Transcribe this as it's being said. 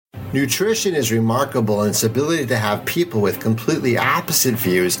Nutrition is remarkable in its ability to have people with completely opposite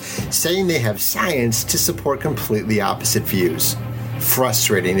views saying they have science to support completely opposite views.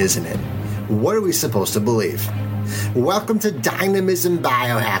 Frustrating, isn't it? What are we supposed to believe? Welcome to Dynamism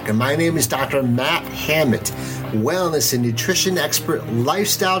Biohacker. My name is Dr. Matt Hammett, wellness and nutrition expert,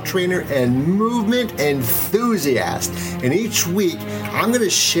 lifestyle trainer, and movement enthusiast. And each week, I'm going to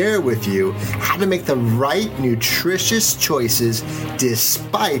share with you how to make the right nutritious choices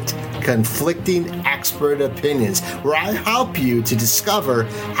despite conflicting expert opinions, where I help you to discover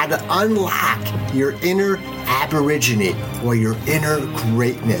how to unlock your inner aborigine or your inner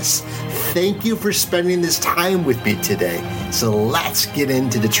greatness. Thank you for spending this time with me today. So let's get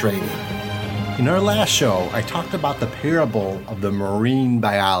into the training. In our last show, I talked about the parable of the marine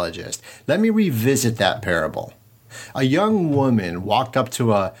biologist. Let me revisit that parable. A young woman walked up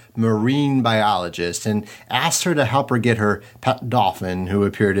to a marine biologist and asked her to help her get her pet dolphin who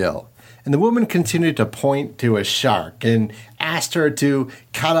appeared ill. And the woman continued to point to a shark and asked her to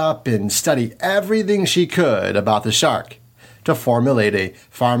cut up and study everything she could about the shark to formulate a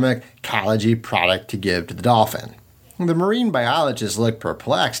pharmacology product to give to the dolphin. The marine biologist looked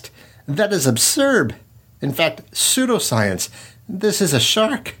perplexed. That is absurd. In fact, pseudoscience. This is a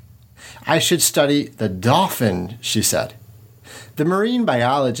shark. I should study the dolphin, she said. The marine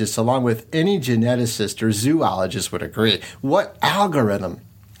biologist, along with any geneticist or zoologist, would agree. What algorithm,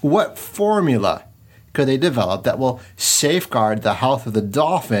 what formula could they develop that will safeguard the health of the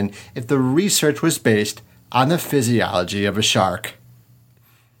dolphin if the research was based on the physiology of a shark?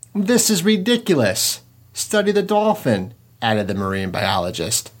 This is ridiculous. Study the dolphin, added the marine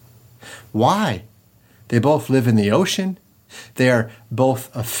biologist. Why? They both live in the ocean. They are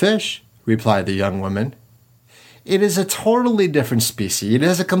both a fish, replied the young woman. It is a totally different species. It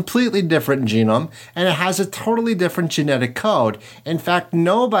has a completely different genome, and it has a totally different genetic code. In fact,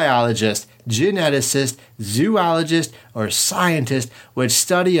 no biologist, geneticist, zoologist, or scientist would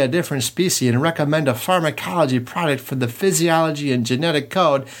study a different species and recommend a pharmacology product for the physiology and genetic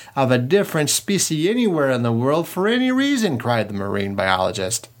code of a different species anywhere in the world for any reason, cried the marine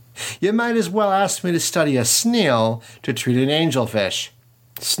biologist. You might as well ask me to study a snail to treat an angelfish,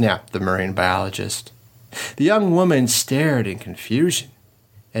 snapped the marine biologist. The young woman stared in confusion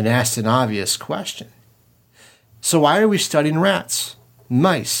and asked an obvious question. So why are we studying rats,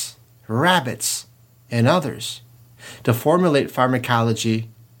 mice, rabbits, and others to formulate pharmacology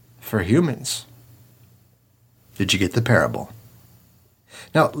for humans? Did you get the parable?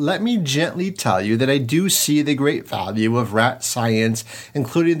 Now, let me gently tell you that I do see the great value of rat science,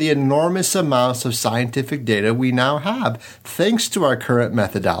 including the enormous amounts of scientific data we now have, thanks to our current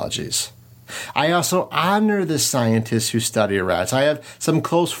methodologies. I also honor the scientists who study rats. I have some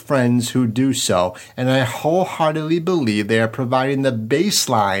close friends who do so, and I wholeheartedly believe they are providing the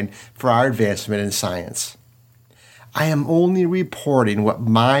baseline for our advancement in science. I am only reporting what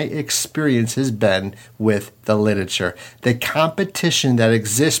my experience has been with the literature. The competition that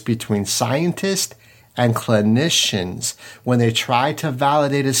exists between scientists and clinicians when they try to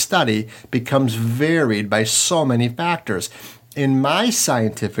validate a study becomes varied by so many factors. In my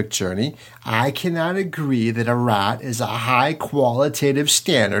scientific journey, I cannot agree that a rat is a high qualitative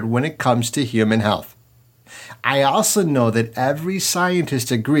standard when it comes to human health. I also know that every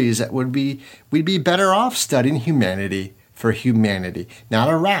scientist agrees that we'd be better off studying humanity for humanity, not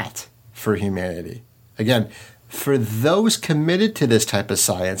a rat for humanity. Again, for those committed to this type of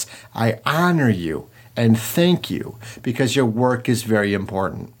science, I honor you and thank you because your work is very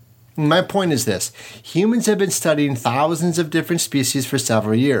important. My point is this. Humans have been studying thousands of different species for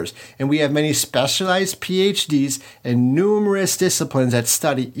several years, and we have many specialized PhDs and numerous disciplines that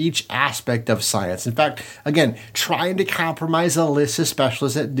study each aspect of science. In fact, again, trying to compromise a list of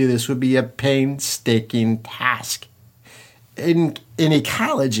specialists that do this would be a painstaking task. In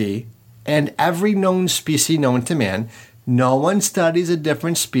ecology and every known species known to man, no one studies a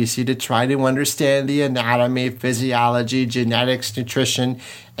different species to try to understand the anatomy, physiology, genetics, nutrition,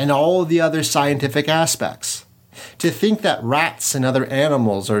 and all the other scientific aspects. To think that rats and other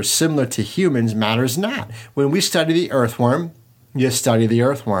animals are similar to humans matters not. When we study the earthworm, you study the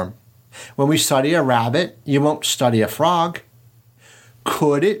earthworm. When we study a rabbit, you won't study a frog.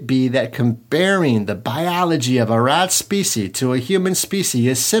 Could it be that comparing the biology of a rat species to a human species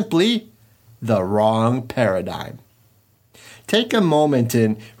is simply the wrong paradigm? Take a moment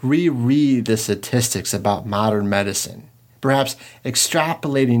and reread the statistics about modern medicine. Perhaps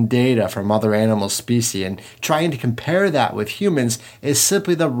extrapolating data from other animal species and trying to compare that with humans is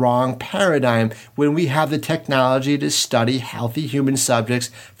simply the wrong paradigm when we have the technology to study healthy human subjects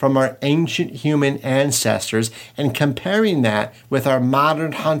from our ancient human ancestors and comparing that with our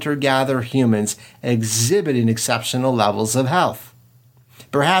modern hunter-gatherer humans exhibiting exceptional levels of health.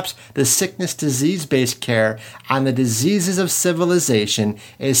 Perhaps the sickness-disease-based care on the diseases of civilization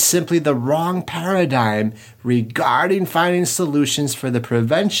is simply the wrong paradigm regarding finding solutions for the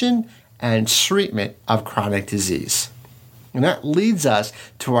prevention and treatment of chronic disease. And that leads us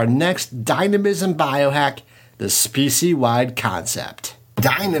to our next dynamism biohack, the species-wide concept.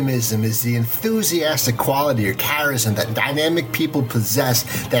 Dynamism is the enthusiastic quality or charisma that dynamic people possess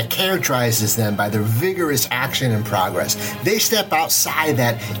that characterizes them by their vigorous action and progress. They step outside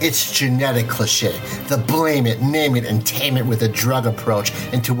that it's genetic cliche, the blame it, name it, and tame it with a drug approach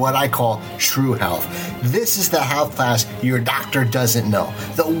into what I call true health. This is the health class your doctor doesn't know,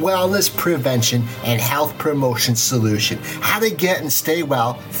 the wellness prevention and health promotion solution, how to get and stay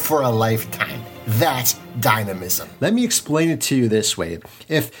well for a lifetime. That's dynamism. Let me explain it to you this way.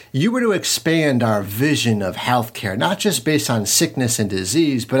 If you were to expand our vision of healthcare, not just based on sickness and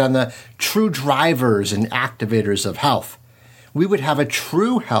disease, but on the true drivers and activators of health, we would have a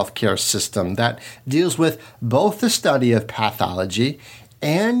true healthcare system that deals with both the study of pathology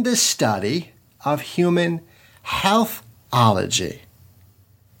and the study of human healthology.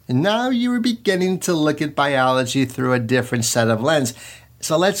 And now you are beginning to look at biology through a different set of lens.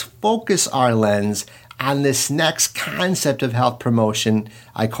 So let's focus our lens on this next concept of health promotion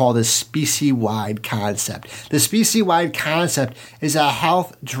I call the species-wide concept. The species-wide concept is a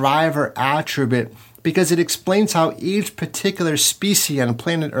health driver attribute because it explains how each particular species on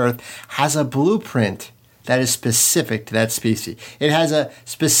planet Earth has a blueprint that is specific to that species. It has a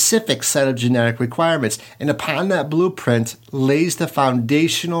specific set of genetic requirements, and upon that blueprint lays the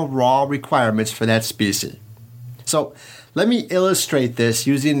foundational raw requirements for that species. So let me illustrate this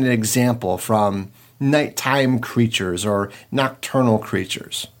using an example from nighttime creatures or nocturnal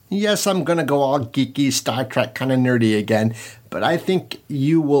creatures. Yes, I'm going to go all geeky, Star Trek kind of nerdy again, but I think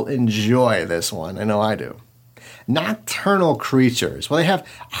you will enjoy this one. I know I do. Nocturnal creatures, well, they have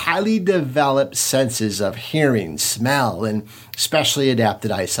highly developed senses of hearing, smell, and specially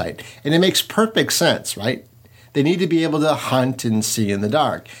adapted eyesight. And it makes perfect sense, right? They need to be able to hunt and see in the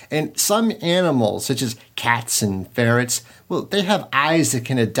dark. And some animals, such as cats and ferrets, well, they have eyes that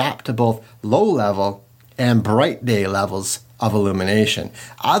can adapt to both low-level and bright day levels of illumination.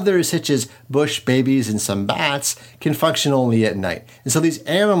 Others, such as bush babies and some bats, can function only at night. And so these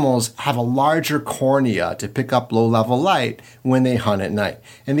animals have a larger cornea to pick up low-level light when they hunt at night.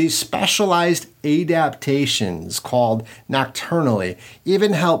 And these specialized adaptations, called nocturnally,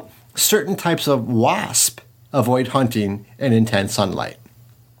 even help certain types of wasp avoid hunting in intense sunlight.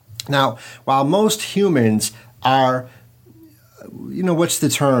 Now, while most humans are, what's the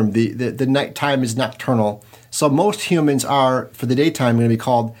term? The nighttime is nocturnal. So most humans are, for the daytime, going to be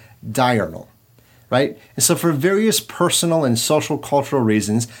called diurnal, right? And so for various personal and social cultural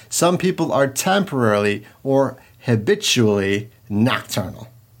reasons, some people are temporarily or habitually nocturnal.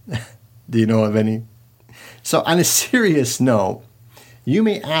 Do you know of any? So on a serious note, you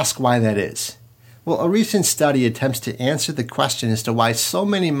may ask why that is. Well, a recent study attempts to answer the question as to why so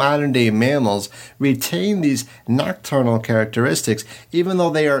many modern-day mammals retain these nocturnal characteristics, even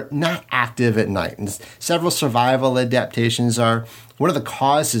though they are not active at night. And several survival adaptations are one of the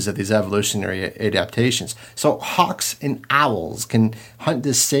causes of these evolutionary adaptations. So hawks and owls can hunt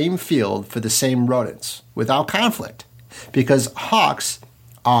the same field for the same rodents without conflict, because hawks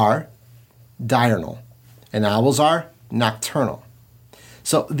are diurnal and owls are nocturnal.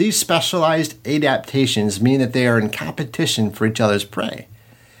 So these specialized adaptations mean that they are in competition for each other's prey.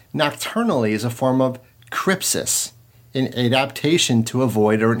 Nocturnally is a form of crypsis, an adaptation to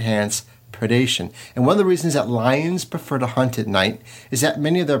avoid or enhance predation. And one of the reasons that lions prefer to hunt at night is that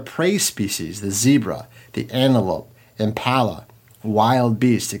many of their prey species, the zebra, the antelope, impala, wild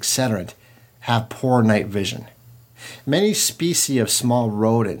beasts, etc., have poor night vision. Many species of small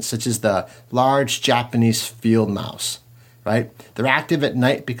rodents, such as the large Japanese field mouse, right? They're active at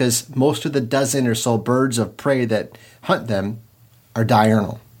night because most of the dozen or so birds of prey that hunt them are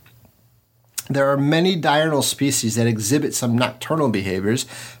diurnal. There are many diurnal species that exhibit some nocturnal behaviors.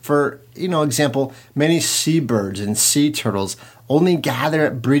 For example, many seabirds and sea turtles only gather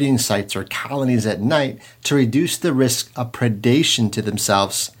at breeding sites or colonies at night to reduce the risk of predation to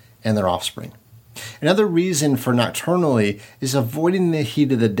themselves and their offspring. Another reason for nocturnally is avoiding the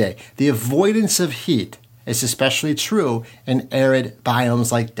heat of the day. The avoidance of heat It's especially true in arid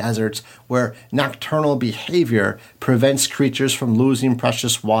biomes like deserts, where nocturnal behavior prevents creatures from losing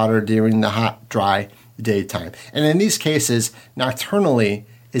precious water during the hot, dry daytime. And in these cases, nocturnally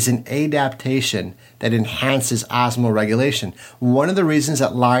is an adaptation that enhances osmoregulation. One of the reasons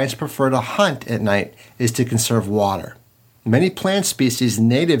that lions prefer to hunt at night is to conserve water. Many plant species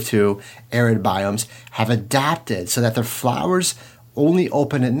native to arid biomes have adapted so that their flowers only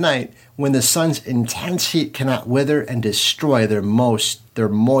open at night when the sun's intense heat cannot wither and destroy their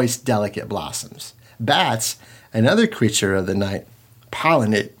moist, delicate blossoms. Bats, another creature of the night,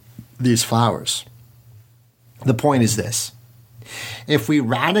 pollinate these flowers. The point is this: if we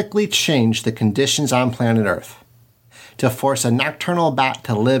radically change the conditions on planet Earth to force a nocturnal bat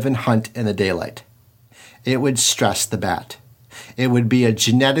to live and hunt in the daylight, it would stress the bat. It would be a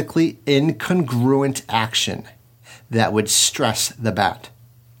genetically incongruent action that would stress the bat.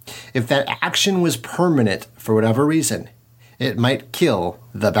 If that action was permanent for whatever reason, it might kill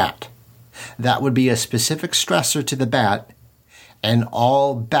the bat. That would be a specific stressor to the bat and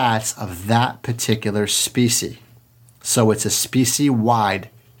all bats of that particular species. So it's a species-wide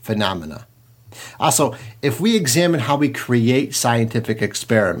phenomena. Also, if we examine how we create scientific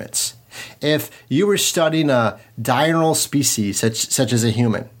experiments, if you were studying a diurnal species such as a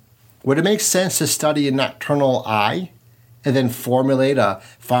human, would it make sense to study a nocturnal eye and then formulate a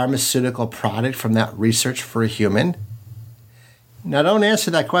pharmaceutical product from that research for a human? Now, don't answer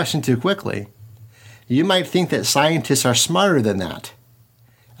that question too quickly. You might think that scientists are smarter than that.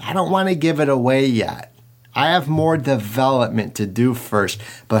 I don't want to give it away yet. I have more development to do first,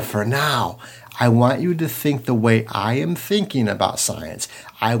 but for now, I want you to think the way I am thinking about science.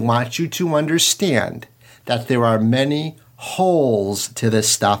 I want you to understand that there are many holes to this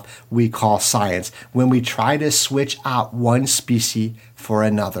stuff we call science when we try to switch out one species for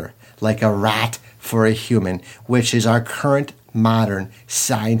another, like a rat for a human, which is our current modern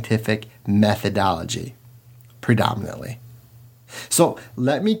scientific methodology, predominantly. So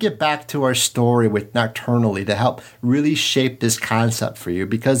let me get back to our story with nocturnally to help really shape this concept for you,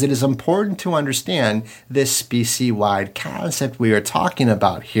 because it is important to understand this species-wide concept we are talking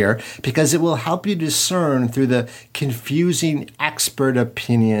about here, because it will help you discern through the confusing expert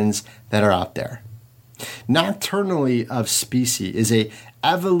opinions that are out there. Nocturnally of species is a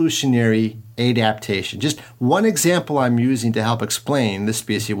evolutionary adaptation. Just one example I'm using to help explain the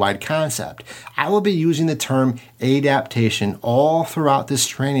species-wide concept. I will be using the term adaptation all throughout this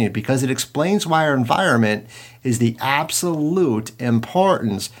training because it explains why our environment is the absolute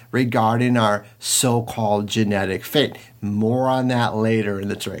importance regarding our so-called genetic fate. More on that later in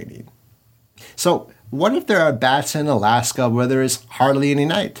the training. So, what if there are bats in Alaska where there is hardly any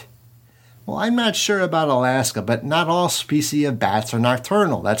night? Well, I'm not sure about Alaska, but not all species of bats are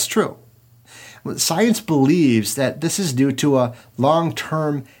nocturnal. That's true. Science believes that this is due to a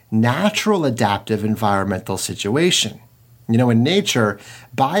long-term natural adaptive environmental situation. You know, in nature,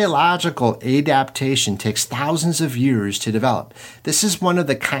 biological adaptation takes thousands of years to develop. This is one of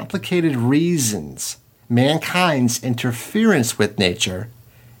the complicated reasons mankind's interference with nature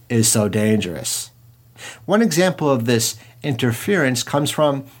is so dangerous. One example of this interference comes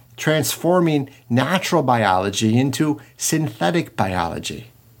from transforming natural biology into synthetic biology.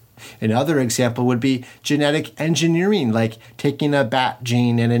 Another example would be genetic engineering, like taking a bat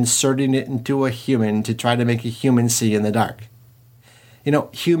gene and inserting it into a human to try to make a human see in the dark. You know,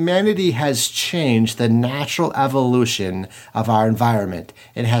 humanity has changed the natural evolution of our environment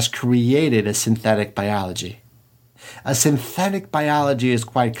and has created a synthetic biology. A synthetic biology is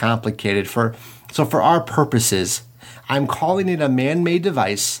quite complicated. So for our purposes, I'm calling it a man-made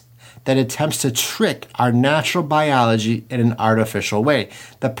device that attempts to trick our natural biology in an artificial way.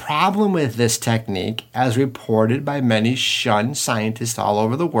 The problem with this technique, as reported by many shunned scientists all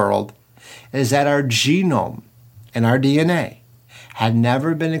over the world, is that our genome and our DNA had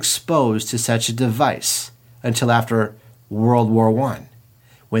never been exposed to such a device until after World War I,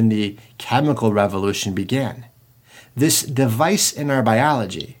 when the chemical revolution began. This device in our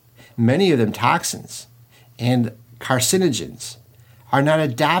biology, many of them toxins and carcinogens, are not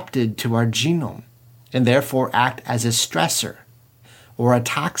adapted to our genome and therefore act as a stressor or a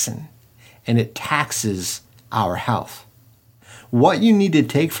toxin, and it taxes our health. What you need to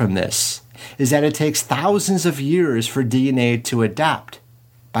take from this is that it takes thousands of years for DNA to adapt.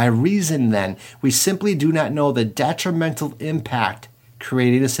 By reason, then, we simply do not know the detrimental impact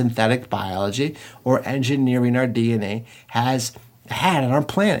creating a synthetic biology or engineering our DNA has had on our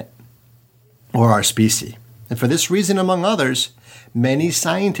planet or our species. And for this reason, among others, many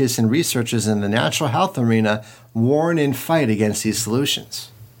scientists and researchers in the natural health arena warn and fight against these solutions.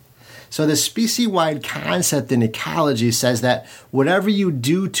 So the species-wide concept in ecology says that whatever you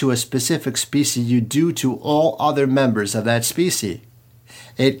do to a specific species, you do to all other members of that species.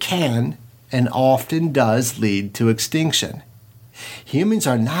 It can and often does lead to extinction. Humans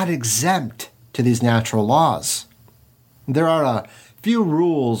are not exempt to these natural laws. There are a few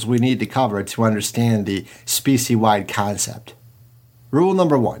rules we need to cover to understand the species-wide concept. Rule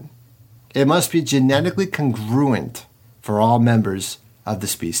number 1, it must be genetically congruent for all members of the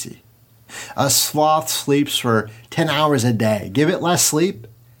species. A sloth sleeps for 10 hours a day. Give it less sleep,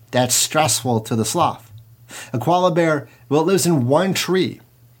 that's stressful to the sloth. A koala bear, well, it lives in one tree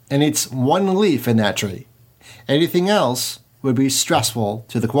and eats one leaf in that tree. Anything else would be stressful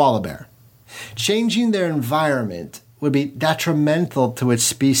to the koala bear. Changing their environment would be detrimental to its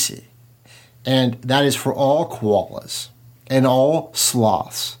species, and that is for all koalas and all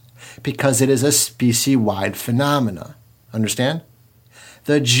sloths, because it is a species-wide phenomena. Understand?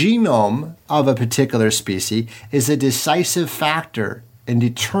 The genome of a particular species is a decisive factor in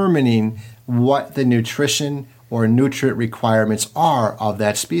determining what the nutrition or nutrient requirements are of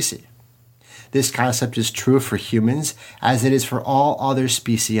that species. This concept is true for humans as it is for all other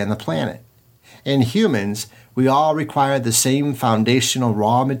species on the planet. In humans, we all require the same foundational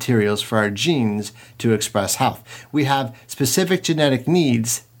raw materials for our genes to express health. We have specific genetic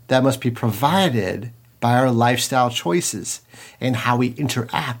needs that must be provided by our lifestyle choices and how we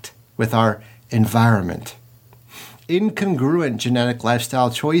interact with our environment. Incongruent genetic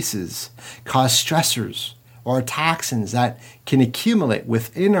lifestyle choices cause stressors or toxins that can accumulate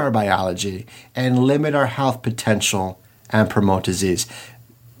within our biology and limit our health potential and promote disease.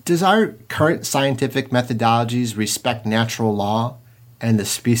 Does our current scientific methodologies respect natural law and the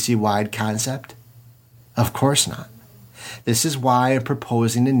species-wide concept? Of course not. This is why I'm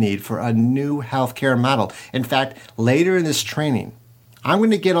proposing the need for a new healthcare model. In fact, later in this training, I'm going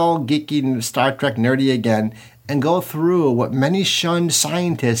to get all geeky and Star Trek nerdy again and go through what many shunned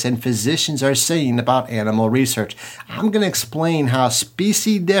scientists and physicians are saying about animal research. I'm going to explain how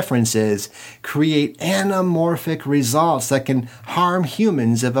species differences create anamorphic results that can harm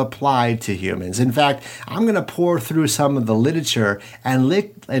humans if applied to humans. In fact, I'm going to pour through some of the literature and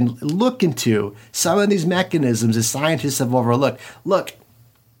look into some of these mechanisms that scientists have overlooked. Look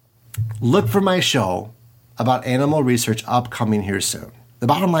for my show about animal research upcoming here soon. The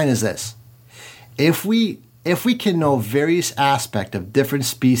bottom line is this. If we can know various aspects of different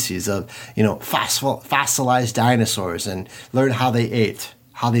species of, fossilized dinosaurs and learn how they ate,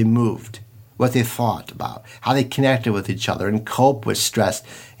 how they moved, what they thought about, how they connected with each other and cope with stress,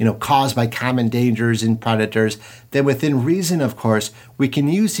 caused by common dangers and predators, then within reason, of course, we can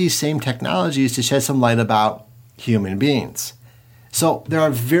use these same technologies to shed some light about human beings. So there are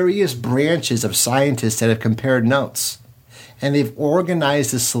various branches of scientists that have compared notes, and they've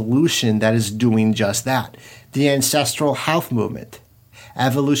organized a solution that is doing just that. The ancestral health movement,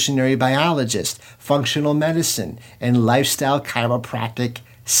 evolutionary biologists, functional medicine, and lifestyle chiropractic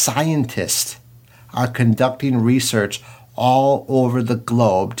scientists are conducting research all over the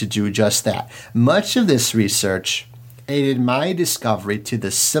globe to do just that. Much of this research aided my discovery to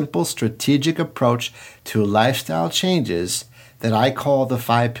the simple strategic approach to lifestyle changes that I call the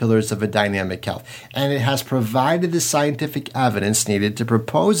 5 pillars of a dynamic health, and it has provided the scientific evidence needed to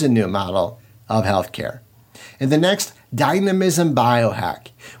propose a new model of healthcare. In the next Dynamism Biohack,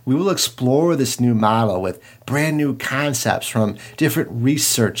 we will explore this new model with brand new concepts from different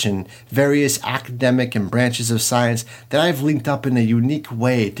research in various academic and branches of science that I've linked up in a unique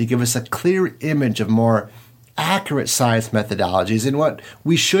way to give us a clear image of more accurate science methodologies and what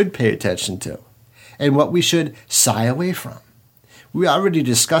we should pay attention to and what we should shy away from. We already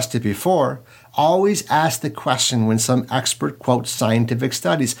discussed it before. Always ask the question when some expert quotes scientific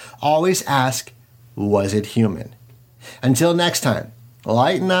studies. Always ask, was it human? Until next time,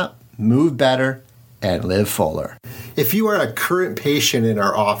 lighten up, move better, and live fuller. If you are a current patient in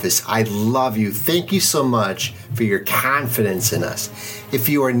our office, I love you. Thank you so much for your confidence in us. If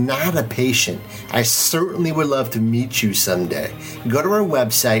you are not a patient, I certainly would love to meet you someday. Go to our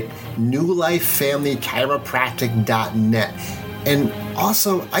website, newlifefamilychiropractic.net. And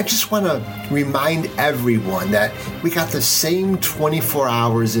also, I just want to remind everyone that we got the same 24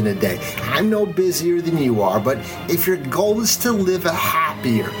 hours in a day. I'm no busier than you are, but if your goal is to live a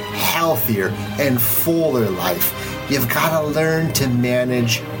happier, healthier, and fuller life, you've got to learn to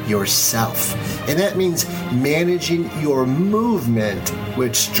manage yourself. And that means managing your movement,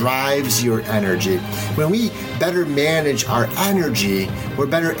 which drives your energy. When we better manage our energy, we're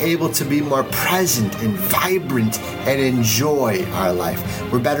better able to be more present and vibrant and enjoy our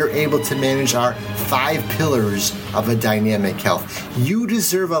life. We're better able to manage our 5 pillars of a dynamic health. You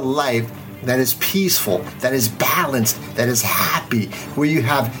deserve a life that is peaceful, that is balanced, that is happy, where you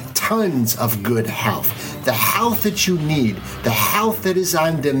have tons of good health. The health that you need, the health that is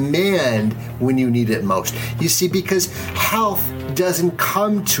on demand when you need it most. You see, because health doesn't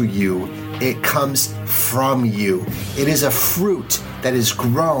come to you, it comes from you. It is a fruit that is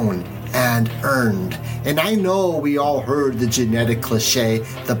grown and earned. And I know we all heard the genetic cliche,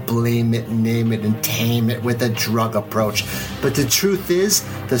 the blame it, name it, and tame it with a drug approach. But the truth is,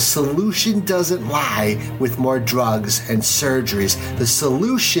 the solution doesn't lie with more drugs and surgeries. The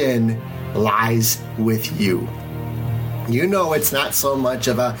solution lies with you. You know, it's not so much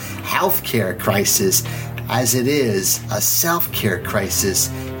of a healthcare crisis as it is a self-care crisis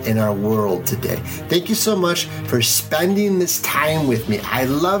in our world today. Thank you so much for spending this time with me. I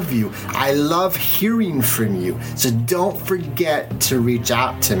love you. I love hearing from you. So don't forget to reach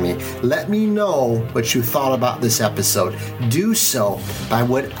out to me. Let me know what you thought about this episode. Do so by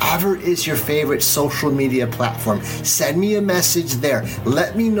whatever is your favorite social media platform. Send me a message there.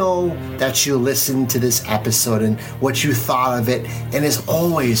 Let me know that you listened to this episode and what you thought of it. And as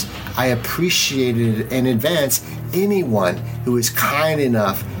always, I appreciate it in advance anyone who is kind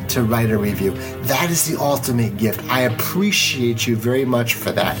enough to write a review. That is the ultimate gift. I appreciate you very much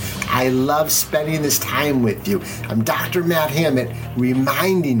for that. I love spending this time with you. I'm Dr. Matt Hammett,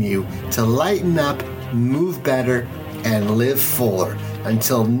 reminding you to lighten up, move better, and live fuller.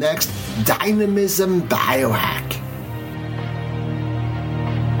 Until next Dynamism Biohack.